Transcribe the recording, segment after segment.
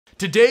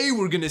Today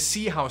we're gonna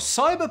see how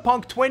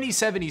Cyberpunk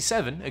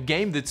 2077, a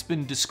game that's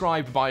been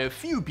described by a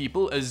few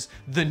people as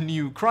the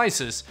new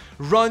Crisis,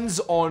 runs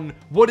on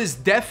what is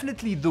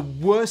definitely the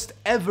worst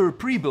ever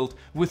pre-built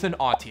with an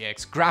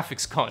RTX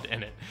graphics card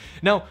in it.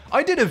 Now,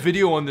 I did a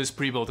video on this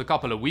pre-built a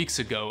couple of weeks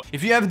ago.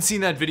 If you haven't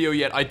seen that video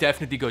yet, I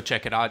definitely go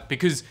check it out,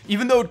 because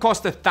even though it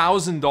cost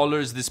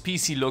 $1,000, this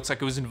PC looks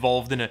like it was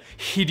involved in a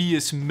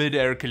hideous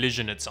mid-air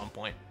collision at some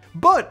point.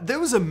 But there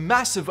was a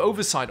massive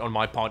oversight on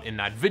my part in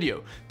that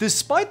video.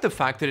 Despite the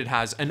fact that it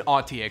has an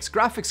RTX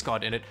graphics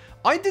card in it,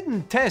 I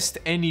didn't test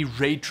any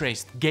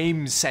ray-traced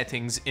game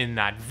settings in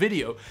that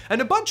video,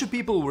 and a bunch of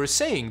people were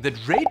saying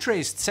that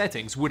ray-traced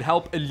settings would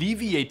help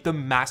alleviate the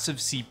massive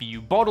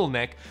CPU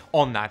bottleneck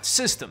on that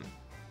system.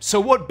 So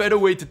what better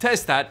way to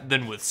test that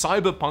than with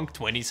Cyberpunk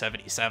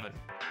 2077?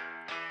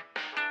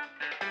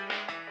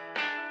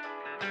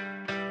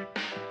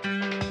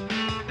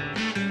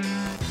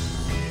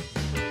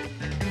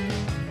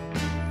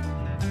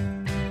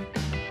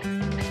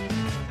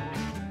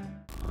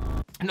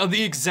 Now,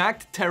 the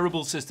exact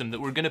terrible system that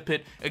we're gonna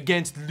pit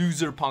against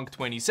Loserpunk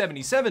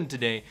 2077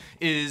 today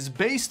is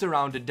based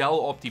around a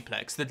Dell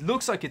Optiplex that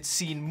looks like it's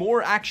seen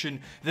more action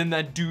than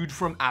that dude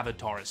from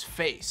Avatar's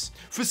face.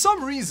 For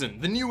some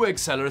reason, the Newegg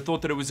seller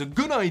thought that it was a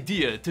good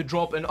idea to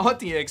drop an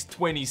RTX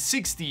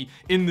 2060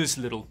 in this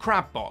little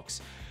crap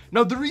box.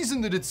 Now, the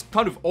reason that it's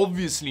kind of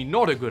obviously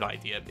not a good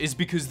idea is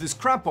because this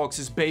crap box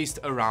is based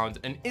around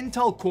an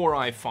Intel Core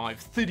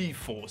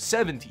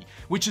i5-3470,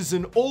 which is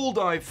an old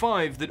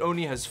i5 that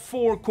only has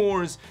 4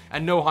 cores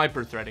and no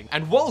hyperthreading.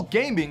 And while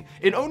gaming,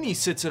 it only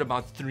sits at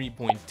about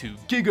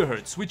 3.2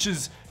 GHz, which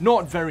is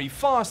not very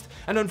fast,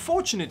 and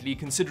unfortunately,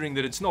 considering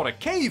that it's not a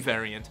K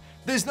variant,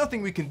 there's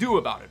nothing we can do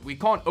about it. We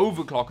can't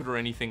overclock it or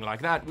anything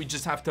like that, we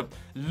just have to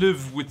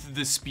live with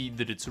the speed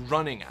that it's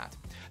running at.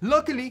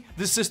 Luckily,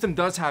 this system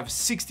does have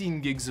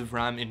 16 gigs of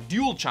RAM in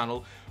dual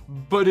channel,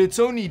 but it's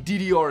only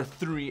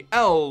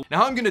DDR3L. Now,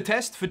 how I'm gonna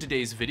test for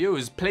today's video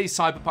is play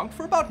Cyberpunk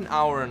for about an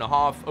hour and a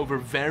half over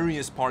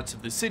various parts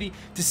of the city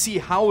to see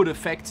how it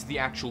affects the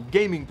actual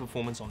gaming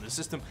performance on the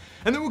system,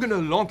 and then we're gonna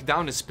lock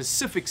down a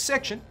specific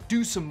section,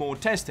 do some more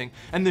testing,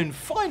 and then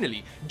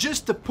finally,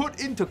 just to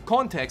put into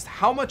context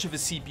how much of a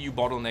CPU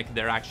bottleneck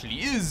there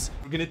actually is,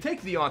 we're gonna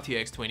take the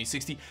RTX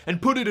 2060 and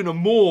put it in a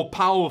more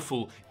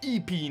powerful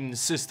EPEAN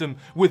system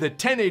with a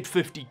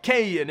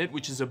 10850K in it,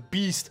 which is a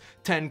beast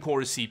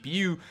 10-core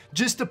CPU,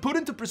 just to put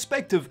into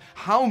perspective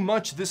how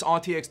much this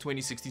RTX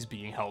 2060 is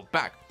being held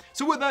back.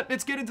 So with that,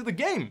 let's get into the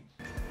game.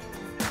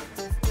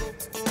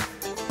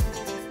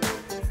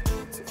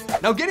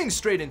 Now, getting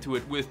straight into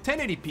it with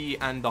 1080p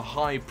and the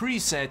high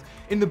preset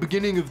in the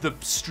beginning of the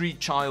Street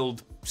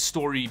Child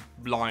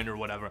storyline or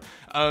whatever.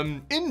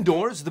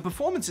 Indoors, the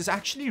performance is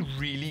actually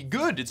really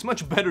good. It's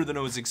much better than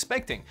I was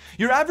expecting.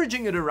 You're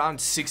averaging at around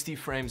 60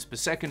 frames per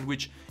second,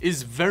 which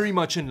is very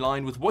much in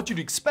line with what you'd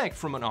expect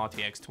from an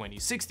RTX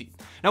 2060.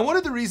 Now, one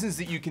of the reasons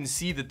that you can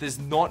see that there's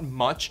not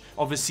much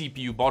of a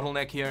CPU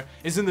bottleneck here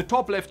is in the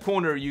top left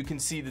corner, you can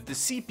see that the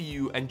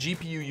CPU and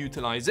GPU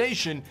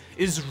utilization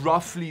is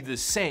roughly the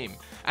same,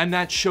 and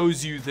that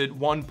shows you that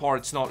one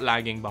part's not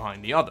lagging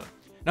behind the other.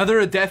 Now, there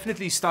are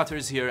definitely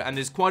stutters here and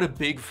there's quite a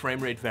big frame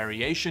rate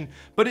variation,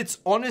 but it's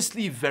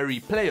honestly very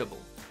playable.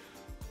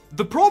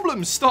 The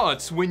problem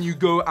starts when you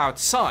go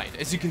outside.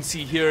 As you can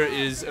see, here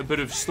is a bit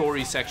of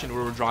story section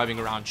where we're driving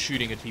around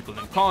shooting at people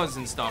in cars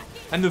and stuff,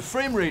 and the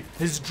frame rate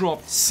has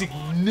dropped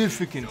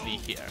significantly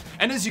here.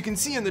 And as you can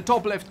see in the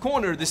top left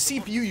corner, the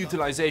CPU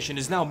utilization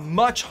is now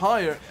much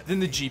higher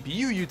than the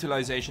GPU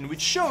utilization,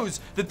 which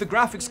shows that the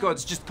graphics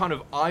card's just kind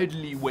of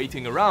idly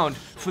waiting around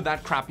for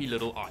that crappy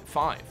little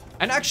i5.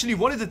 And actually,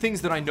 one of the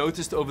things that I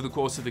noticed over the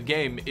course of the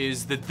game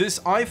is that this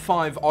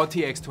i5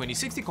 RTX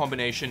 2060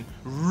 combination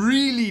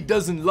really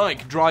doesn't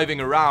like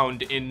driving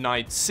around in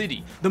Night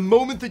City. The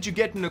moment that you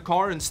get in a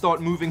car and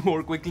start moving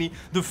more quickly,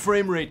 the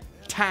frame rate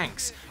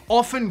tanks,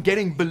 often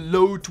getting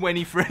below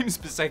 20 frames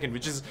per second,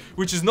 which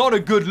is not a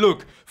good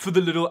look for the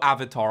little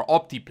Avatar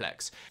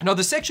Optiplex. Now,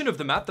 the section of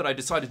the map that I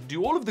decided to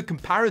do all of the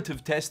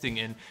comparative testing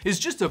in is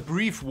just a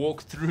brief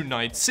walk through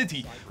Night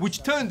City,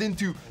 which turned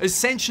into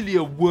essentially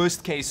a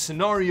worst case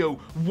scenario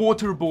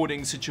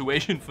waterboarding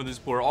situation for this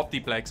poor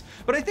Optiplex.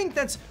 But I think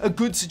that's a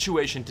good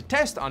situation to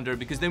test under,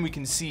 because then we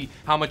can see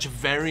how much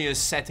various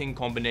setting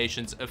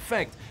combinations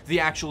affect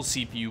the actual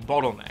CPU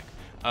bottleneck.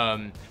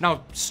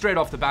 Now, straight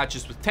off the bat,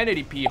 just with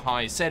 1080p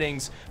high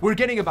settings, we're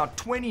getting about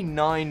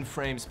 29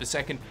 frames per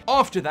second.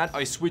 After that,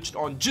 I switched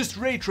on just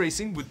ray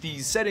tracing with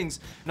these settings,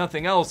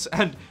 nothing else,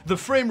 and the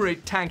frame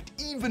rate tanked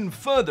even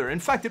further. In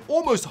fact, it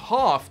almost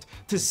halved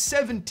to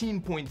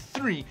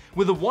 17.3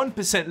 with a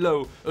 1%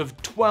 low of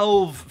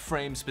 12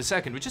 frames per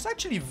second, which is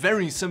actually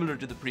very similar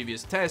to the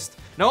previous test.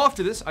 Now,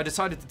 after this, I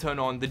decided to turn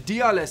on the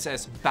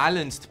DLSS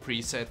balanced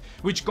preset,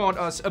 which got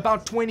us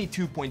about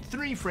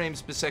 22.3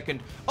 frames per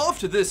second.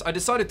 After this, I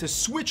decided decided to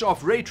switch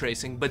off ray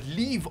tracing but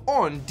leave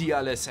on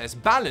DLSS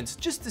balance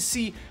just to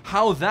see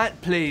how that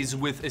plays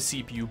with a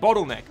CPU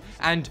bottleneck.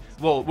 And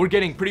well, we're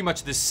getting pretty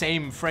much the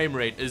same frame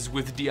rate as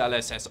with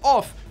DLSS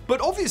off,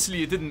 but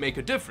obviously it didn't make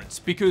a difference,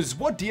 because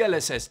what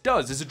DLSS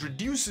does is it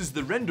reduces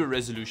the render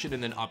resolution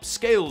and then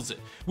upscales it,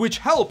 which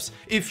helps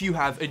if you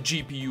have a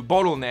GPU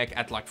bottleneck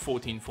at like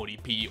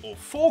 1440p or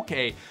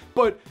 4K,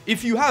 but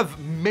if you have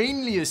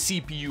mainly a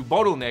CPU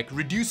bottleneck,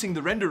 reducing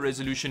the render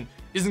resolution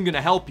isn't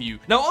gonna help you.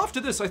 Now after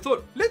this I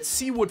thought, let's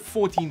see what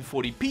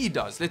 1440p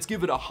does. Let's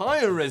give it a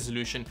higher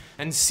resolution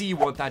and see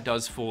what that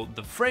does for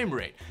the frame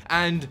rate.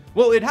 And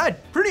well, it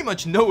had pretty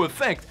much no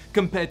effect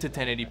compared to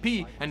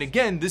 1080p, and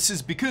again, this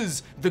is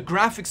because the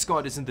graphics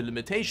card isn't the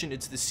limitation,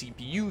 it's the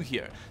CPU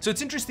here. So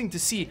it's interesting to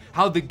see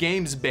how the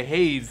games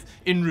behave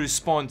in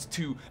response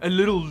to a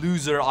little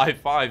loser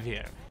i5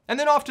 here. And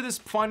then after this,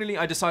 finally,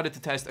 I decided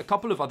to test a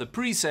couple of other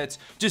presets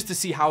just to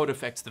see how it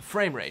affects the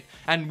frame rate.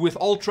 And with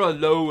ultra,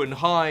 low, and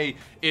high,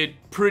 it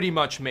pretty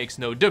much makes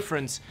no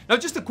difference. Now,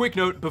 just a quick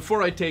note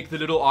before I take the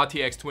little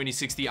RTX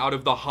 2060 out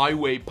of the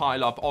highway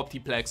pile-up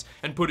Optiplex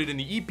and put it in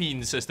the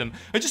EPEAN system,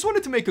 I just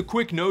wanted to make a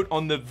quick note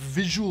on the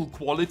visual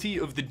quality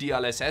of the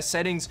DLSS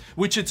settings,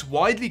 which it's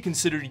widely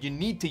considered you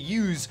need to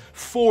use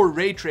for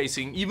ray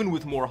tracing, even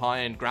with more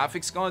high-end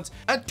graphics cards.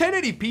 At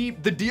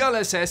 1080p, the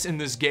DLSS in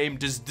this game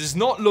does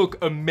not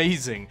look amazing.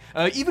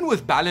 Even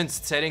with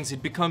balanced settings,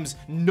 it becomes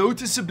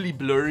noticeably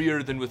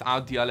blurrier than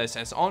without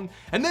DLSS on.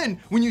 And then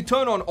when you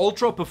turn on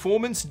ultra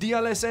performance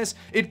DLSS,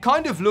 it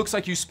kind of looks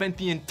like you spent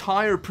the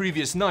entire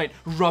previous night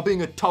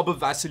rubbing a tub of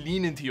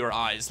Vaseline into your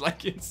eyes.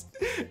 Like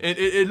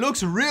it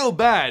looks real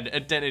bad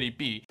at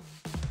 1080p.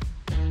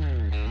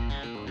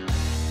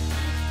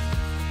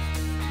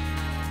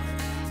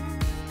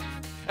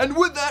 And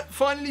with that,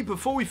 finally,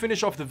 before we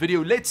finish off the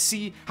video, let's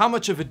see how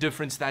much of a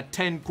difference that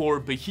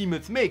 10-core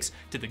behemoth makes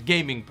to the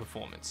gaming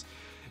performance.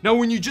 Now,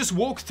 when you just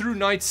walk through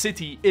Night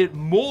City, it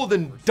more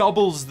than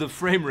doubles the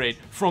frame rate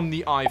from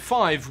the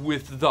i5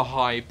 with the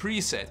high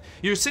preset.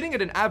 You're sitting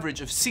at an average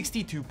of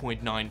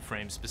 62.9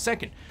 frames per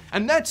second.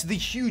 And that's the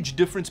huge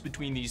difference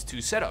between these two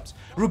setups.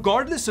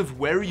 Regardless of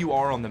where you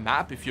are on the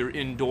map, if you're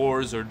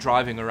indoors or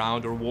driving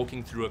around or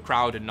walking through a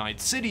crowd in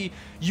Night City,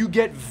 you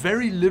get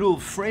very little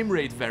frame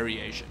rate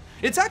variation.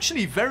 It's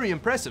actually very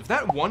impressive.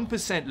 That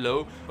 1%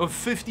 low of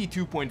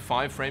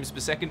 52.5 frames per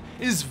second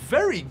is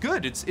very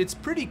good. It's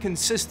pretty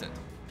consistent.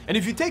 And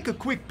if you take a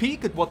quick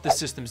peek at what the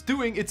system's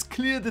doing, it's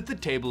clear that the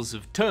tables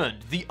have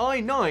turned. The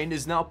i9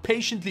 is now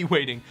patiently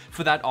waiting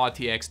for that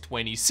RTX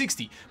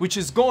 2060, which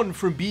has gone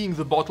from being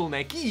the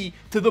bottleneck-y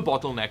to the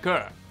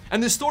bottlenecker.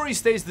 And the story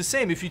stays the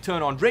same if you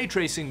turn on ray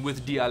tracing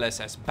with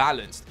DLSS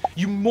balanced.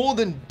 You more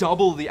than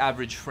double the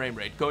average frame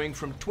rate, going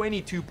from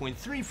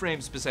 22.3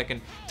 frames per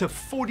second to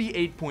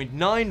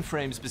 48.9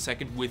 frames per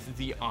second with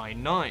the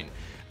i9.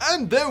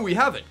 And there we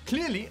have it.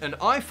 Clearly, an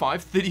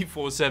i5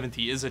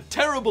 3470 is a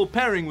terrible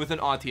pairing with an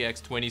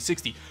RTX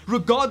 2060.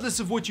 Regardless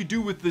of what you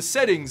do with the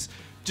settings,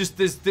 just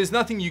there's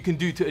nothing you can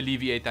do to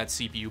alleviate that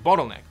CPU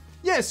bottleneck.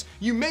 Yes,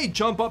 you may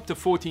jump up to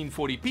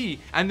 1440p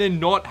and then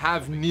not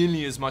have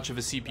nearly as much of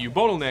a CPU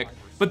bottleneck,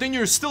 but then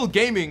you're still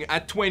gaming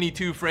at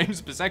 22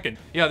 frames per second.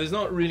 Yeah, there's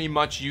not really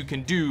much you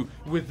can do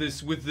with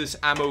this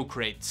ammo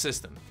crate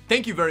system.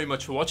 Thank you very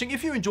much for watching.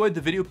 If you enjoyed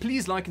the video,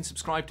 please like and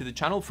subscribe to the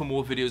channel for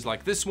more videos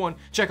like this one.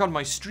 Check out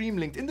my stream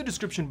linked in the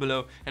description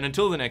below, and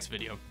until the next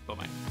video,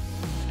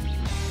 bye-bye.